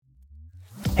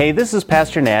Hey, this is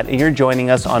Pastor Nat, and you're joining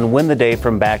us on Win the Day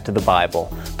from Back to the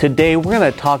Bible. Today, we're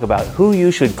going to talk about who you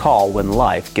should call when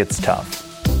life gets tough.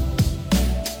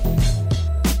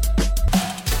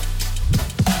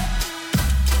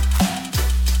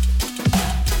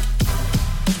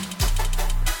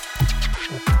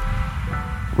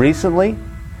 Recently,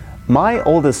 my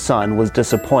oldest son was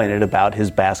disappointed about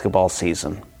his basketball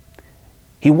season.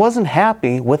 He wasn't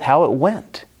happy with how it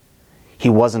went. He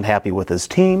wasn't happy with his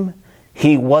team.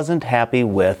 He wasn't happy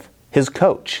with his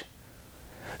coach.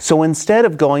 So instead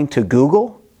of going to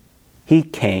Google, he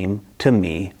came to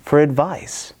me for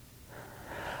advice.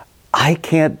 I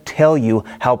can't tell you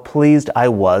how pleased I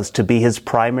was to be his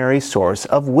primary source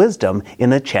of wisdom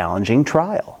in a challenging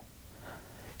trial.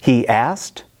 He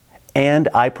asked, and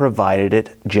I provided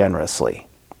it generously.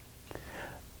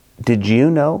 Did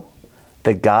you know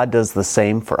that God does the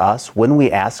same for us when we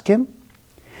ask Him?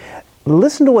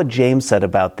 Listen to what James said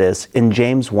about this in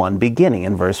James 1, beginning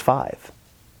in verse 5.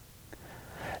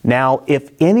 Now,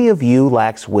 if any of you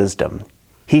lacks wisdom,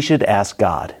 he should ask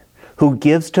God, who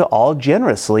gives to all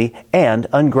generously and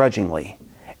ungrudgingly,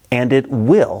 and it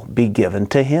will be given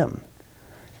to him.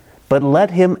 But let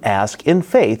him ask in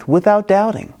faith without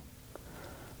doubting.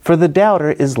 For the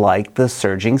doubter is like the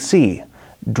surging sea,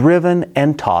 driven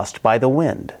and tossed by the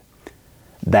wind.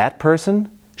 That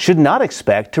person should not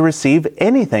expect to receive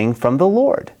anything from the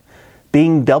Lord,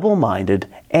 being double-minded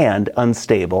and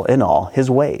unstable in all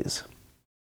his ways.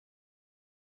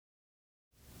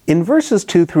 In verses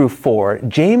 2 through 4,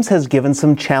 James has given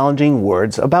some challenging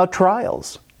words about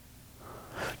trials.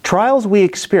 Trials we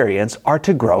experience are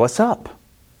to grow us up.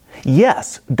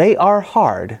 Yes, they are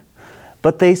hard,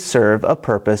 but they serve a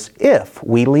purpose if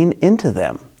we lean into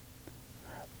them.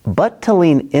 But to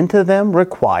lean into them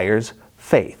requires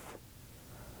faith.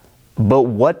 But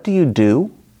what do you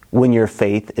do when your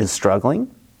faith is struggling?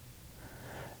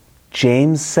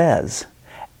 James says,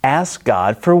 ask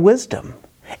God for wisdom,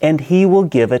 and He will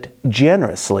give it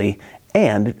generously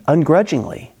and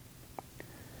ungrudgingly.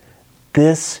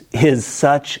 This is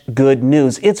such good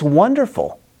news. It's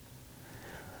wonderful.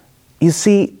 You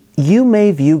see, you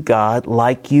may view God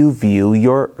like you view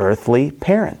your earthly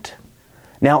parent.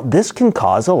 Now, this can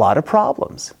cause a lot of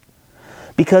problems.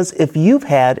 Because if you've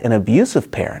had an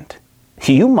abusive parent,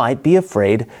 you might be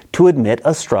afraid to admit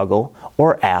a struggle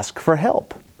or ask for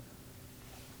help.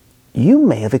 You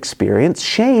may have experienced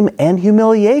shame and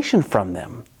humiliation from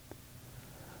them.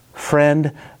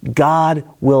 Friend, God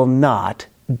will not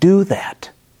do that.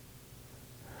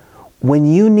 When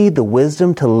you need the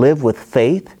wisdom to live with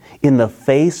faith in the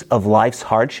face of life's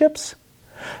hardships,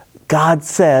 God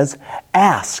says,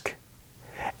 ask.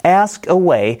 Ask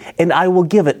away, and I will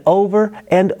give it over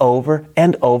and over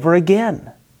and over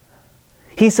again.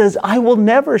 He says, I will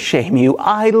never shame you.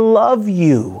 I love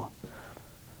you.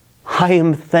 I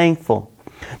am thankful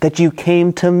that you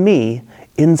came to me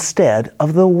instead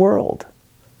of the world.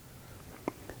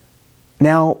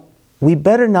 Now, we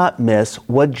better not miss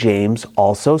what James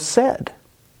also said.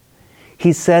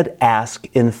 He said, ask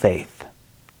in faith.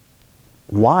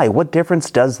 Why? What difference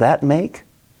does that make?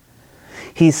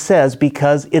 He says,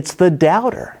 because it's the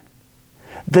doubter.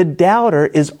 The doubter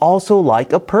is also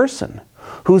like a person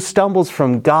who stumbles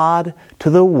from God to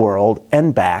the world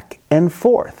and back and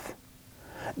forth.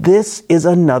 This is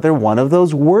another one of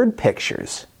those word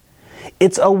pictures.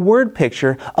 It's a word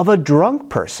picture of a drunk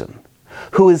person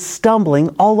who is stumbling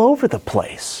all over the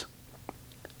place.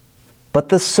 But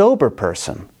the sober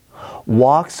person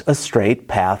walks a straight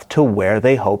path to where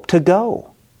they hope to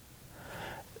go.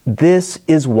 This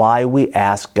is why we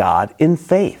ask God in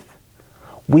faith.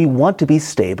 We want to be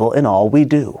stable in all we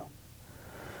do.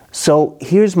 So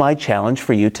here's my challenge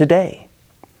for you today.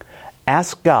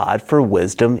 Ask God for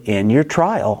wisdom in your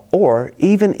trial or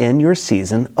even in your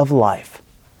season of life.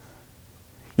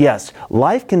 Yes,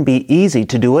 life can be easy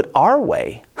to do it our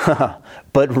way,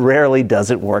 but rarely does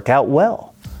it work out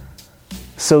well.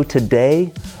 So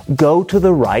today, go to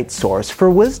the right source for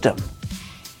wisdom.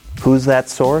 Who's that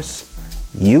source?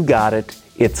 You got it.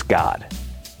 It's God.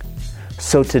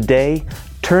 So today,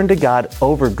 turn to God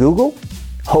over Google,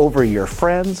 over your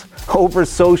friends, over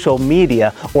social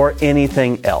media, or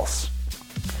anything else.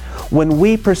 When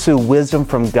we pursue wisdom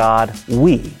from God,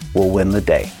 we will win the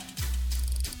day.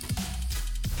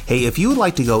 Hey, if you would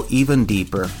like to go even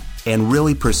deeper and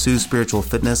really pursue spiritual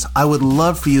fitness, I would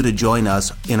love for you to join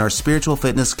us in our spiritual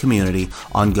fitness community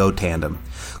on GoTandem.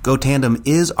 GoTandem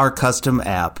is our custom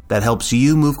app that helps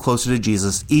you move closer to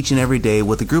Jesus each and every day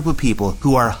with a group of people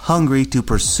who are hungry to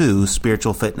pursue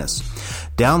spiritual fitness.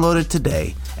 Download it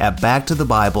today at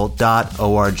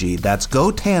backtothebible.org. That's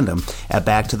GoTandem at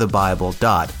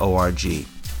backtothebible.org.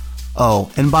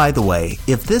 Oh, and by the way,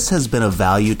 if this has been of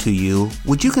value to you,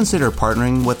 would you consider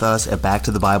partnering with us at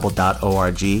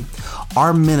backtothebible.org?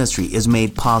 Our ministry is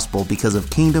made possible because of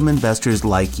kingdom investors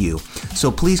like you. So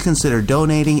please consider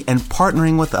donating and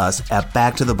partnering with us at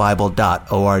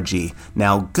backtothebible.org.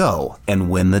 Now go and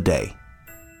win the day.